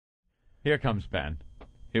Here comes Ben.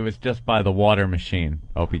 He was just by the water machine.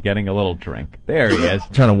 Opie getting a little drink. There he is.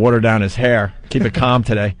 Trying to water down his hair. Keep it calm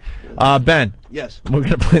today. Ben. Yes. We're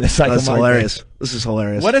going to play the Psycho That's Mark hilarious. game. This is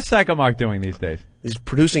hilarious. What is Psycho Mark doing these days? He's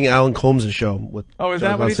producing Alan Combs' show with is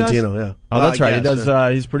that what he does? Yeah. Oh, that's right. He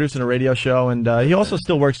does. He's producing a radio show, and he also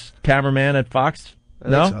still works cameraman at Fox.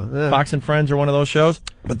 No? So, yeah. Fox and Friends or one of those shows?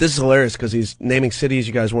 But this is hilarious because he's naming cities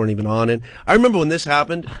you guys weren't even on in. I remember when this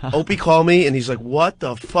happened, Opie called me, and he's like, what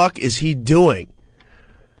the fuck is he doing?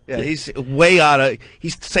 Yeah, he's way out of...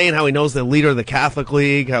 He's saying how he knows the leader of the Catholic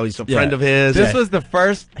League, how he's a friend of his. This was the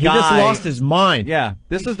first guy... He just lost his mind. Yeah,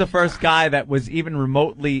 this was the first guy that was even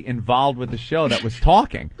remotely involved with the show that was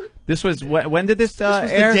talking. This was... When did this air?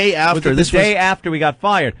 This was the day after. The day after we got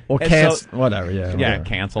fired. Or canceled. Whatever, yeah. Yeah, whatever.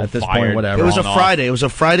 canceled, at this fired. point, whatever. It was a Friday. It was a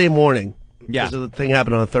Friday morning. Yeah. Because the thing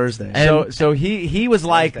happened on a Thursday. So he was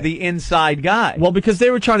like the inside guy. Well, because they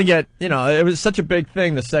were trying to get, it was such a big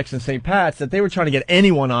thing, the sex in St. Pat's, that they were trying to get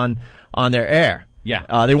anyone on their air.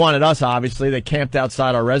 Yeah. They wanted us, obviously. They camped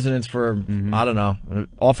outside our residence for, I don't know,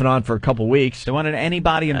 off and on for a couple weeks. They wanted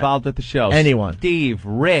anybody involved with the show. Anyone. Steve,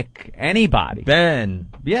 Rick, anybody. Ben.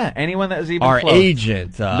 Yeah, anyone that was even our close.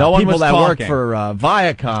 Agent. No one people was that talking. work for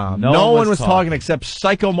Viacom. No one was talking except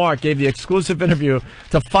Psycho Mark gave the exclusive interview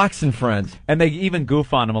to Fox and Friends. And they even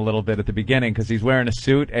goof on him a little bit at the beginning because he's wearing a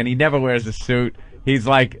suit, and he never wears a suit. He's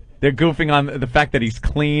like... They're goofing on the fact that he's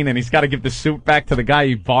clean and he's got to give the suit back to the guy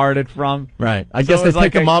he borrowed it from. Right. I guess they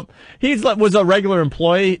pick him up. He was a regular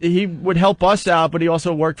employee. He would help us out, but he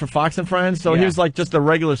also worked for Fox and Friends. So he was like just a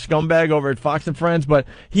regular scumbag over at Fox and Friends. But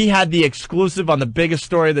he had the exclusive on the biggest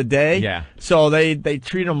story of the day. Yeah. So they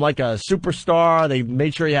treat him like a superstar. They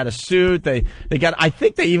made sure he had a suit. I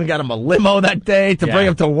think they even got him a limo that day to bring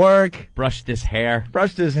him to work. Brushed his hair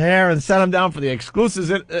And sat him down for the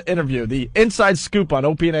exclusive interview. The inside scoop on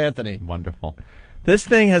Opie and Anthony. Wonderful. This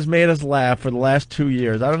thing has made us laugh for the last 2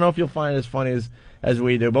 years. I don't know if you'll find it as funny as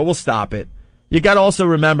we do, but we'll stop it. You got to also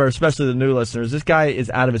remember, especially the new listeners, this guy is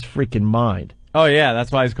out of his freaking mind. Oh, yeah,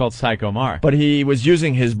 that's why he's called Psycho Mark. But he was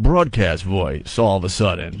using his broadcast voice all of a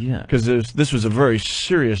sudden. Yeah. Because this was a very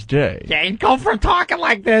serious day. Yeah, you go from talking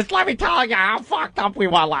like this. Let me tell you how fucked up we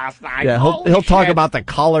were last night. Yeah, he'll talk about the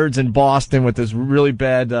coloreds in Boston with this really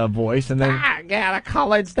bad voice, and then... Yeah, the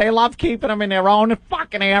coloreds, they love keeping them in their own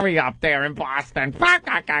fucking area up there in Boston.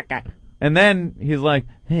 And then he's like,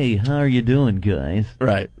 hey, how are you doing, guys?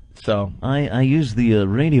 Right, so... I use the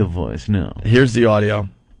radio voice now. Here's the audio.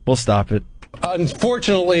 We'll stop it.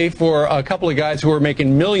 Unfortunately, for a couple of guys who are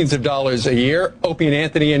making millions of dollars a year, Opie and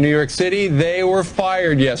Anthony in New York City, they were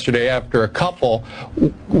fired yesterday after a couple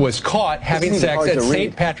was caught having sex at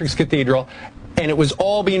St. Patrick's Cathedral, and it was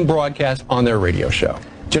all being broadcast on their radio show.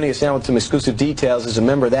 Joining us now with some exclusive details is a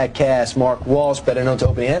member of that cast, Mark Walsh, better known to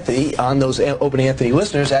Opie and Anthony, on those Opie and Anthony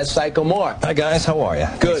listeners as Psycho Mark. Hi, guys. How are you?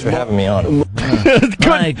 Good. Thanks for having me on.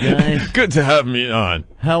 Hi, guys. Good to have me on.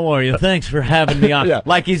 How are you? Thanks for having me on. Yeah.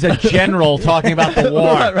 Like he's a general talking about the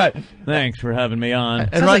war. Right. Thanks for having me on.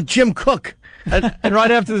 And like Jim Cook. And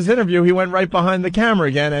right after this interview, he went right behind the camera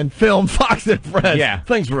again and filmed Fox and Friends. Yeah.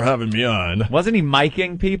 Thanks for having me on. Wasn't he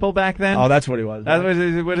miking people back then? Oh, that's what he was. That's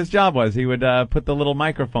what his job was. He would put the little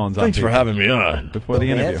microphones on. Thanks for having me on. Before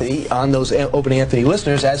the interview. Anthony, on those Opie and Anthony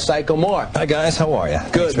listeners as Psycho Mark. Hi, guys. How are you?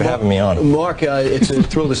 Good. Thanks for having me on. Mark, it's a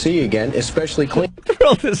thrill to see you again, especially clean.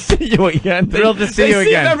 Thrilled to see you again. Thrilled to see you They see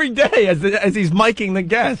again. him every day as he's miking the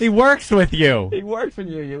guests. He works with you. He works with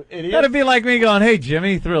you idiot. That'd be like me going, hey,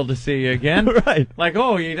 Jimmy, thrilled to see you again. Right. Like,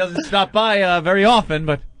 oh, he doesn't stop by very often,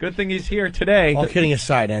 but good thing he's here today. All kidding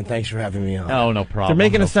aside, and thanks for having me on. Oh, no problem. They're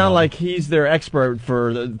making no it sound problem. like he's their expert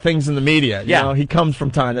for things in the media. Yeah. You know, he comes on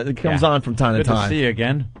from time to Good time. to see you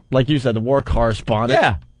again. Like you said, the war correspondent.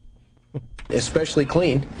 Yeah. Especially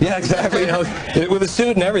clean. Yeah, exactly. With a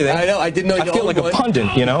suit and everything. I know. I didn't know you I feel like a pundit,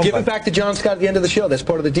 Give it back to John Scott at the end of the show. That's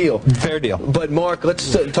part of the deal. Fair deal. But Mark,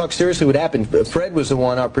 let's talk seriously. What happened? Fred was the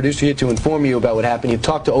one, our producer, here to inform you about what happened. You've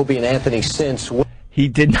talked to Opie and Anthony since. He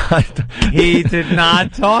did not. He did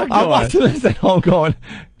not talk to I'm us. watching this at home going,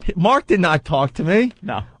 Mark did not talk to me.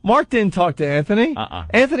 No. Mark didn't talk to Anthony. Uh-uh.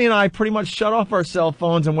 Anthony and I pretty much shut off our cell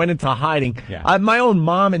phones and went into hiding. Yeah. My own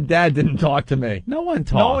mom and dad didn't talk to me. No one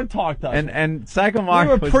talked. No one talked to us. And Psycho Mark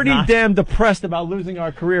we were was pretty not, damn depressed about losing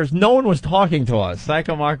our careers. No one was talking to us.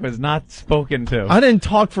 Psycho Mark was not spoken to. I didn't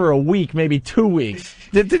talk for a week, maybe 2 weeks.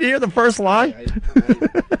 Did you hear the first line?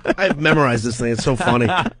 I've memorized this thing. It's so funny.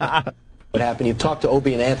 What happened? You've talked to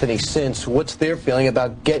Opie and Anthony since. What's their feeling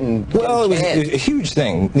about getting Well, it was canned? a huge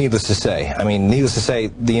thing, needless to say. I mean, needless to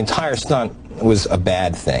say, the entire stunt was a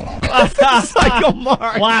bad thing. Psycho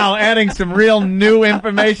Mark. Wow, adding some real new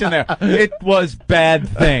information there. It was bad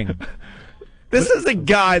thing. This is a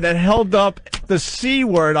guy that held up the C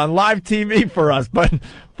word on live TV for us, but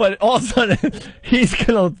all of a sudden he's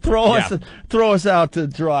going to throw us out to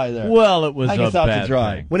dry there. Well, it was I guess a out bad to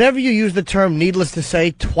dry. thing. Whenever you use the term "needless to say"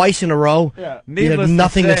 twice in a row, you have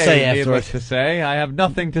nothing to say afterwards. Needless to say, I have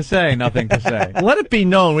nothing to say. Nothing to say. Let it be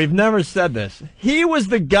known, we've never said this. He was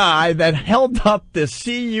the guy that held up the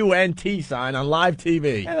CUNT sign on live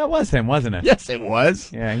TV. Yeah, that was him, wasn't it? Yes, it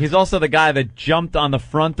was. Yeah, he's also the guy that jumped on the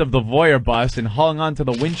front of the Voyeur bus and hung onto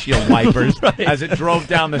the windshield wipers as it drove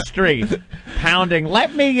down the street, pounding,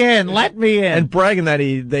 "Let me in, let me in," and bragging that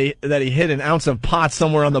he hid an ounce of pot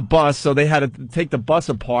somewhere on the bus, so they had to take the bus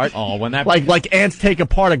apart. Oh, when that like ants take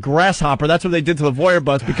apart a grasshopper. That's what they did to the Voyeur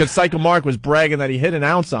bus because Psycho Mark was bragging that he hid an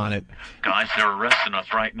ounce on it. Guys, they're arresting us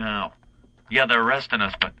right now. Yeah, they're arresting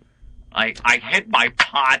us, but I hid my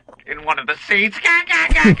pot in one of the seats.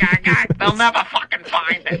 They'll never fucking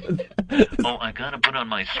find it. Oh, I gotta put on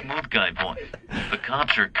my smooth guy voice. The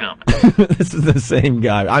cops are coming. This is the same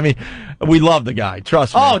guy. I mean, we love the guy.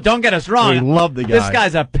 Trust me. Oh, don't get us wrong. We love the guy. This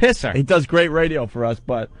guy's a pisser. He does great radio for us,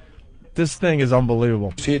 but this thing is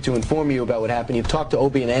unbelievable. Here to inform you about what happened. You've talked to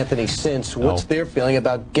Opie and Anthony since. What's their feeling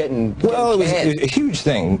about getting Well, it was a huge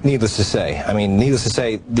thing, needless to say. I mean, needless to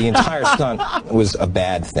say, the entire stunt was a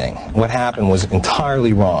bad thing. What happened was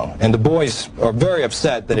entirely wrong. And the boys are very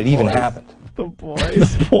upset that it even happened. The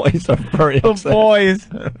boys are very upset. The boys.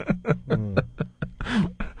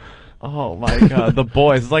 Oh, my God. The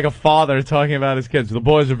boys. It's like a father talking about his kids. The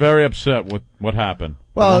boys are very upset with what happened.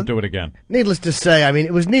 Well, I won't do it again. Needless to say, I mean,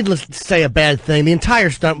 it was needless to say a bad thing. The entire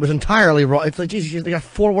stunt was entirely wrong. It's like, Jesus, they got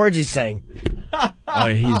 4 words he's saying. Oh,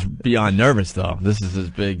 he's beyond nervous, though. This is his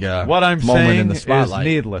big what I'm moment saying in the spotlight.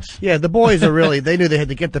 is needless. Yeah, the boys are really, they knew they had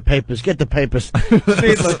to get the papers.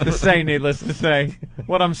 Needless to say, needless to say.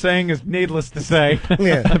 What I'm saying is needless to say.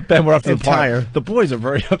 Yeah. Ben, we're up to Entire. the part. The boys are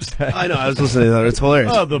very upset. I know, I was listening to that. It's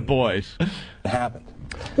hilarious. Oh, the boys. It happened.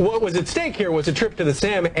 What was at stake here was a trip to the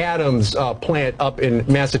Sam Adams plant up in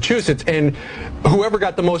Massachusetts, and whoever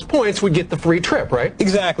got the most points would get the free trip, right?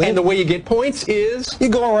 Exactly. And the way you get points is You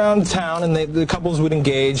go around town, and the couples would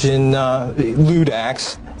engage in lewd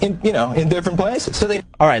acts in different places. So they.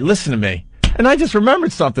 All right, listen to me. And I just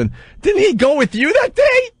remembered something. Didn't he go with you that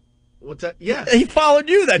day? What's that? Yeah. He followed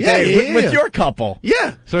you that Yeah, day yeah, with yeah. your couple.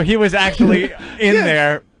 Yeah. So he was actually in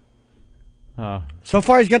there. So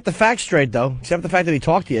far, he's got the facts straight, though, except the fact that he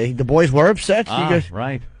talked to you. The boys were upset.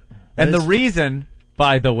 Right. And the reason,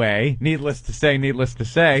 by the way, needless to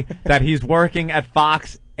say, that he's working at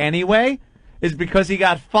Fox anyway is because he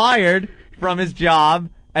got fired from his job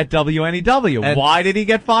at WNEW. And why did he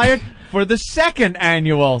get fired? For the 2nd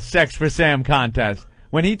annual Sex for Sam contest,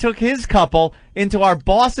 when he took his couple into our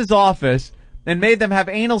boss's office and made them have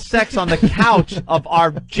anal sex on the couch of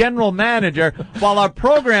our general manager while our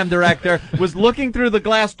program director was looking through the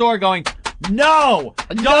glass door going, "No,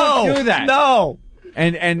 don't do that." No.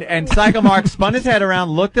 And Psycho Mark spun his head around,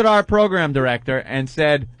 looked at our program director, and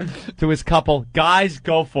said to his couple, "Guys,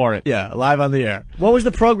 go for it." Yeah, live on the air. What was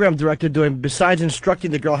the program director doing besides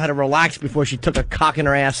instructing the girl how to relax before she took a cock in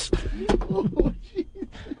her ass?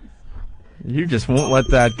 You just won't let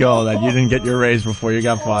that go, that you didn't get your raise before you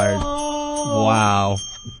got fired.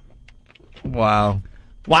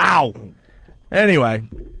 Wow. Anyway,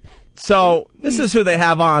 so this is who they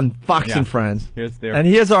have on Fox Yeah. and Friends. And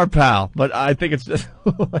here's our pal, but I think it's just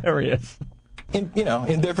hilarious. In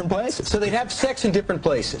different places. So they'd have sex in different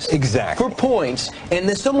places. Exactly. For points, and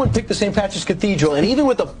then someone picked the St. Patrick's Cathedral, and even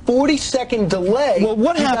with a 40-second delay, Well,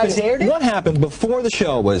 what you happened? guys aired it? What happened before the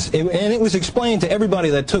show was, and it was explained to everybody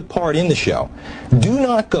that took part in the show. Do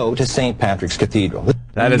not go to St. Patrick's Cathedral.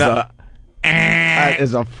 That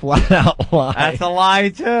is a flat out lie. That's a lie,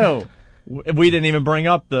 too. We didn't even bring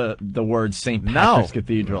up the word St. Patrick's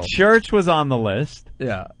Cathedral. Church was on the list.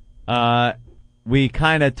 Yeah. We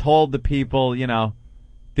kind of told the people,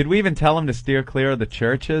 did we even tell them to steer clear of the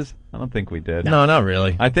churches? I don't think we did. No, not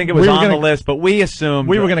really. I think it was on the list, but we assumed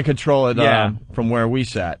we were going to control it Yeah. from where we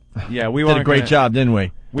sat. Yeah, we did a great job, didn't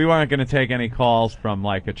we? We weren't going to take any calls from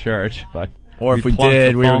like a church, but Or if we plunked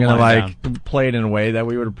did, the we were phone going to line down. play it in a way that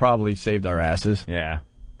we would have probably saved our asses. Yeah,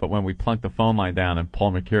 but when we plunked the phone line down and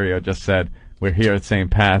Paul Mercurio just said we're here at St.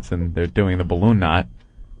 Pat's and they're doing the balloon knot,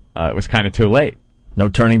 it was kind of too late. No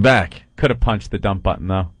turning back. Could have punched the dump button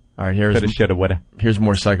though. All right, here's Coulda, shoulda, woulda. Here's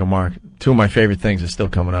more Psycho Mark. 2 of my favorite things are still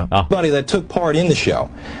coming up. Everybody that took part in the show,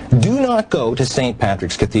 do not go to St.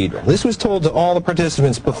 Patrick's Cathedral. This was told to all the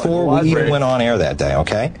participants before we even went on air that day,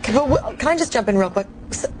 okay? Can I just jump in real quick?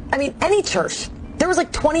 I mean, any church. There was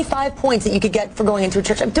like 25 points that you could get for going into a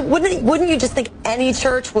church. Wouldn't you just think any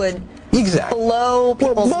church would Exactly. below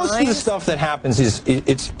people's most minds? of the stuff that happens is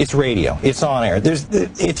it's radio. It's on air.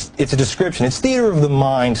 It's a description. It's theater of the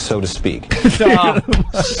mind, so to speak.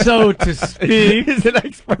 So to speak. He's an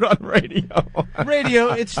expert on radio. Radio,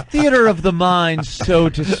 it's theater of the mind, so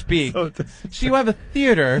to speak. So you have a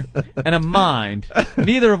theater and a mind,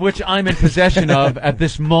 neither of which I'm in possession of at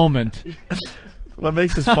this moment. What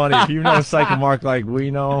makes this funny? If you know Psycho Mark like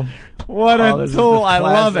we know. What a this is tool. the I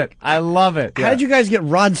love classic. it. I love it. How did you guys get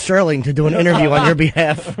Rod Serling to do an interview on your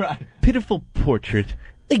behalf? Pitiful portrait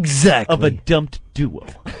Exactly. of a dumped duo.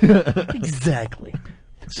 Exactly.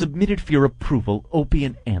 Submitted for your approval, Opie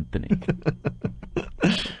and Anthony.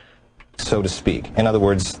 So to speak. In other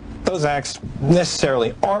words, those acts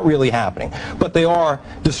necessarily aren't really happening, but they are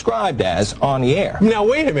described as on the air. Now,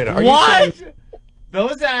 wait a minute. Are you What? saying-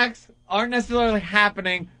 Those acts aren't necessarily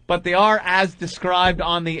happening, but they are as described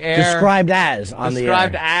on the air. Described as on the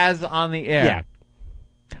Described air. as on the air. Yeah.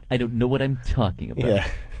 I don't know what I'm talking about. Yeah.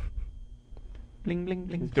 Bling, bling,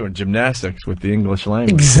 bling. He's doing gymnastics with the English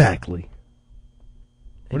language. Exactly.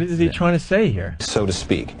 What is he trying to say here? So to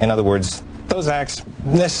speak. In other words, those acts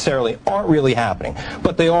necessarily aren't really happening,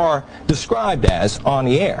 but they are described as on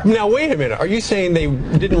the air. Now, wait a minute. Are you saying they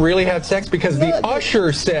didn't really have sex? Because the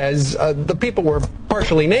usher says the people were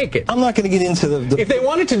partially naked. I'm not going to get into the If they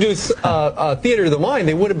wanted to do theater of the mind,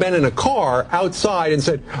 they would have been in a car outside and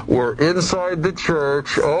said, "We're inside the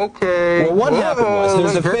church, okay." Well, what happened was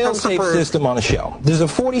there's a Here comes the fail-safe first. system on a show. There's a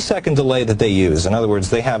 40-second delay that they use. In other words,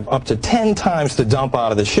 they have up to 10 times to dump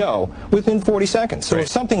out of the show within 40 seconds. So if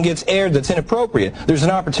something gets aired that's inappropriate, there's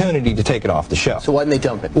an opportunity to take it off the show. So why didn't they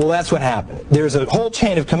dump it? Well, that's what happened. There's a whole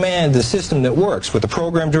chain of command, the system that works with the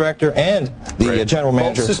program director and the general Both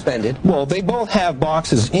manager. suspended. Well, they both have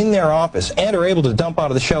boxes in their office and are able to dump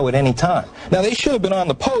out of the show at any time. Now, they should have been on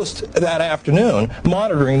the post that afternoon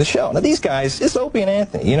monitoring the show. Now, these guys, it's Opie and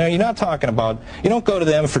Anthony. You know, you're not talking about, you don't go to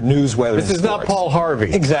them for news, weather, This and is not sports. Paul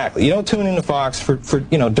Harvey. Exactly. You don't tune into Fox for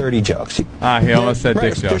dirty jokes. He almost said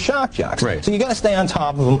dick They're jokes. shock jocks. Right. So you got to stay on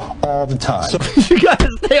top of them all the time. You gotta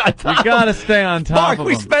stay on top. You gotta stay on top Mark, of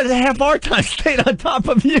we them. spent half our time staying on top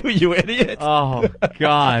of you, you idiot. Oh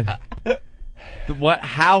God!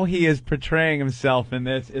 How he is portraying himself in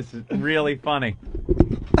this is really funny.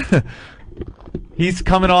 He's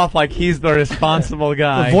coming off like he's the responsible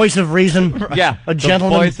guy. The voice of reason. yeah, A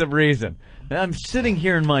gentleman. The voice of reason. And I'm sitting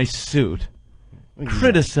here in my suit,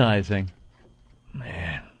 criticizing.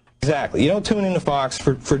 Exactly. You don't tune into Fox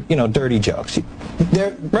for dirty jokes.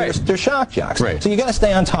 They're shock jocks. Right. So you got to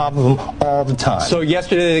stay on top of them all the time. So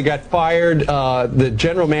yesterday they got fired. The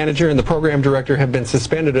general manager and the program director have been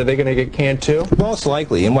suspended. Are they going to get canned too? Most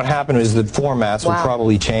likely. And what happened is the formats will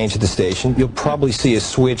probably change at the station. You'll probably see a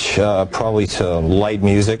switch probably to light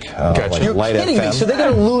music, like You're light kidding FM. me. So they're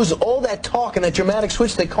going to lose all that talk and that dramatic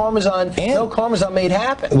switch that no Karmazan made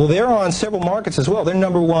happen. Well, they're on several markets as well. They're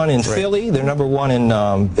number one in Philly. They're number one in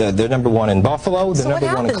Buffalo. They're So what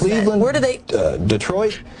number one in happens then? Cleveland. Where do they-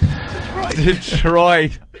 Detroit.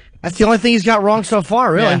 Detroit. That's the only thing he's got wrong so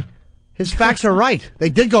far, really. Yeah. His facts are right. They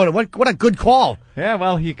did go to what a good call. Yeah,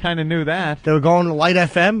 well, he kind of knew that. They were going to Light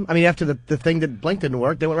FM. I mean, after the thing that Blink didn't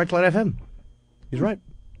work, they went right to Light FM. He's right.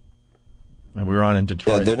 And we were on in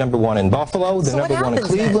Detroit. They're number one in Buffalo. They're So what number one in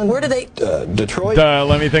happens then? Cleveland. Where do they- Detroit.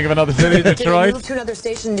 Let me think of another city, Did they Detroit. move to another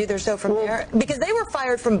station and do their show from there? Because they were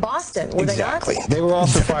fired from Boston, were Exactly. they not? They were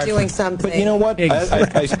also fired. Doing from, something. But you know what?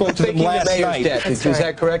 I spoke to them Thinking the last mayor's night. death. That's Is right.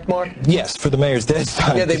 that correct, Mark? Yes, for the mayor's death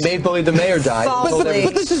time. Yeah, they made believe the mayor died. Falsely.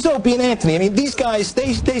 But this is Opie and Anthony. I mean, these guys,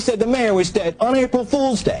 they said the mayor was dead on April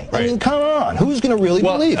Fool's Day. I mean, come on. Who's going to really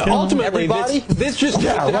believe it? Ultimately, Everybody? this just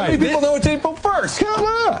Yeah, how many right. people know it's April 1st? Come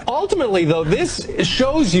on. Ultimately, though, this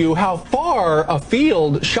shows you how far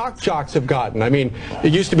afield shock jocks have gotten. I mean,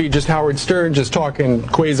 it used to be just Howard Stern just talking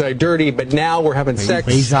quasi-dirty, but now we're having sex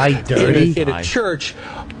Quasi-dirty? in a church.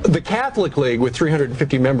 The Catholic League, with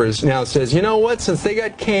 350 members, now says, you know what, since they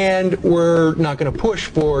got canned, we're not going to push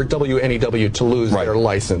for WNEW to lose their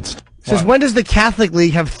license. Says, when does the Catholic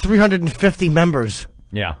League have 350 members?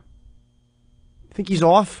 Yeah, Think he's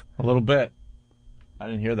off? A little bit. I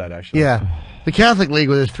didn't hear that, actually. Yeah. The Catholic League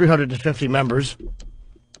with its 350 members.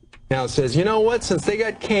 Now says, you know what, since they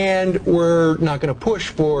got canned, we're not going to push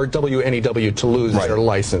for WNEW to lose their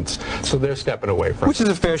license. So they're stepping away from it. Which is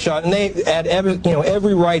a fair shot, and they had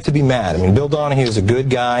every right to be mad. I mean, Bill Donahue is a good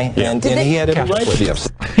guy, and he had every right to be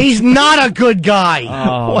upset. He's not a good guy.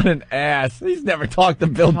 Oh. What an ass. He's never talked to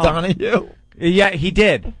Bill Donahue. Yeah, he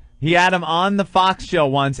did. He had him on the Fox show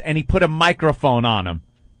once, and he put a microphone on him.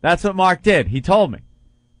 That's what Mark did. He told me.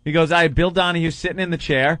 He goes, I had Bill Donahue sitting in the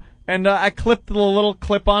chair, and I clipped the little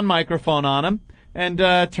clip-on microphone on him, and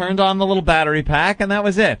turned on the little battery pack, and that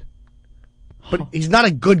was it. But he's not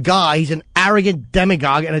a good guy. He's an arrogant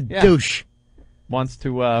demagogue and a douche. Wants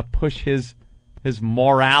to push his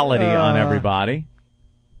morality on everybody.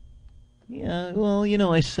 Yeah, well,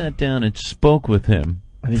 I sat down and spoke with him.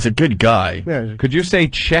 And he's a good guy. Yeah. Could you say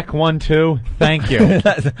check 1, 2? Thank you.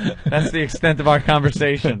 That's the extent of our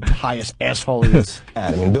conversation. Highest asshole he is.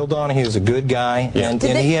 I mean, Bill Donahue is a good guy, and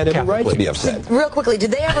he had every right to be upset. Real quickly,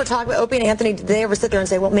 did they ever talk about Opie and Anthony? Did they ever sit there and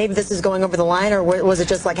say, well, maybe this is going over the line, or was it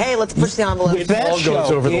just like, hey, let's push the envelope? With that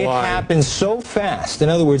show, it happened so fast. In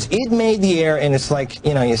other words, it made the air, and it's like,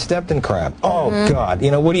 you stepped in crap. Oh, God.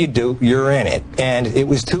 What do? You're in it. And it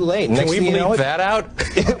was too late. Can we bleep that out?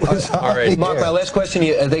 It was all right. Mark, my last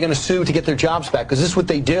question, are they going to sue to get their jobs back? Because this is what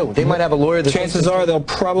they do. They might have a lawyer that... Chances are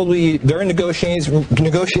they're in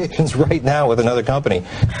negotiations right now with another company,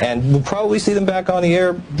 and we'll probably see them back on the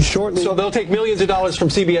air shortly. So they'll take millions of dollars from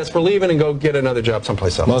CBS for leaving and go get another job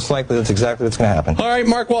someplace else. Most likely that's exactly what's going to happen. All right,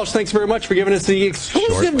 Mark Walsh, thanks very much for giving us the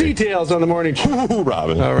exclusive details on the morning show.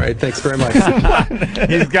 Robin. All right, thanks very much.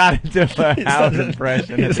 He's got to do a house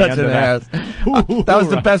impression. He's such an ass. That was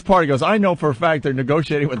the best part. He goes, I know for a fact they're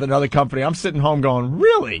negotiating with another company. I'm sitting home going,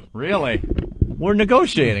 really? Really? We're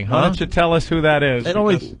negotiating, huh? Why don't you tell us who that is? It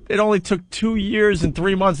only took 2 years and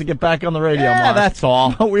 3 months to get back on the radio, Yeah, Mark. that's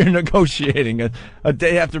all. We're negotiating a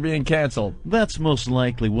day after being canceled. That's most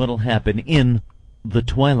likely what'll happen in the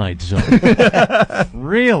Twilight Zone.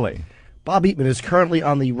 Really? Bob Eatman is currently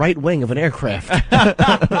on the right wing of an aircraft.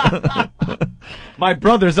 My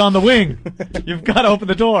brother's on the wing. You've got to open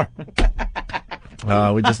the door.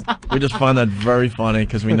 We just find that very funny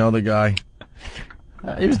because we know the guy.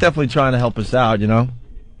 He was definitely trying to help us out,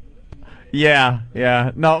 Yeah.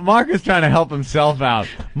 No, Mark is trying to help himself out.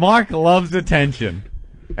 Mark loves attention.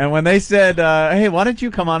 And when they said, hey, why don't you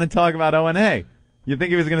come on and talk about O&A? You think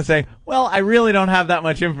he was going to say, well, I really don't have that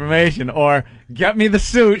much information, or get me the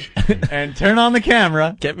suit and turn on the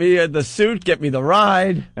camera. Get me the suit, get me the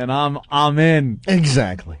ride. And I'm in.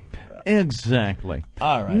 Exactly.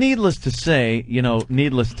 All right. Needless to say,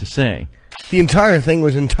 The entire thing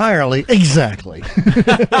was entirely exactly.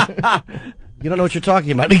 You don't know what you're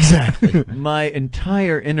talking about. Exactly. my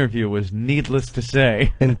entire interview was needless to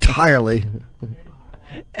say. Entirely.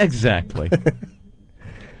 Exactly.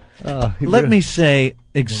 Let me say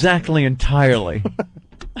exactly entirely.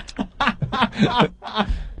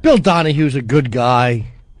 Bill Donahue's a good guy.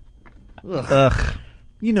 Ugh.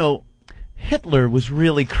 Hitler was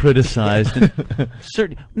really criticized.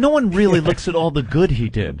 And no one really looks at all the good he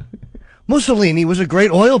did. Mussolini was a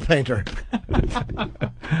great oil painter.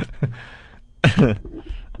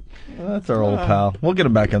 That's our old pal. We'll get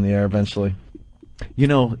him back on the air eventually.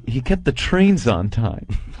 He kept the trains on time.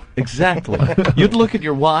 Exactly. You'd look at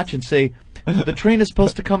your watch and say, the train is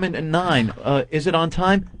supposed to come in at 9. Is it on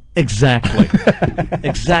time? Exactly.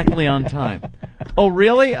 Exactly on time. Oh,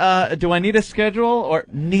 really? Do I need a schedule? Or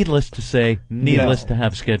Needless to say, needless to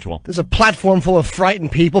have schedule. There's a platform full of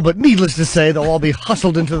frightened people, but needless to say, they'll all be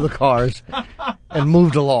hustled into the cars and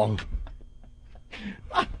moved along.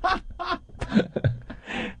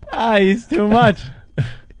 He's too much.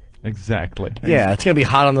 Exactly. Yeah, it's going to be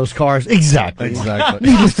hot on those cars. Exactly.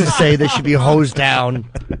 Needless to say, they should be hosed down.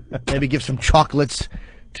 Maybe give some chocolates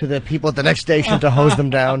to the people at the next station to hose them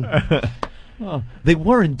down. They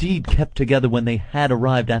were indeed kept together when they had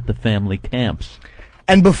arrived at the family camps.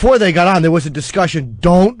 And before they got on, there was a discussion,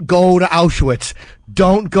 don't go to Auschwitz.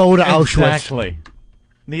 Don't go to Auschwitz. Exactly.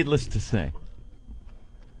 Needless to say.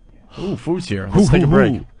 Ooh, food's here. Let's take a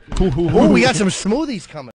break. Ooh, we got some smoothies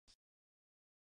coming.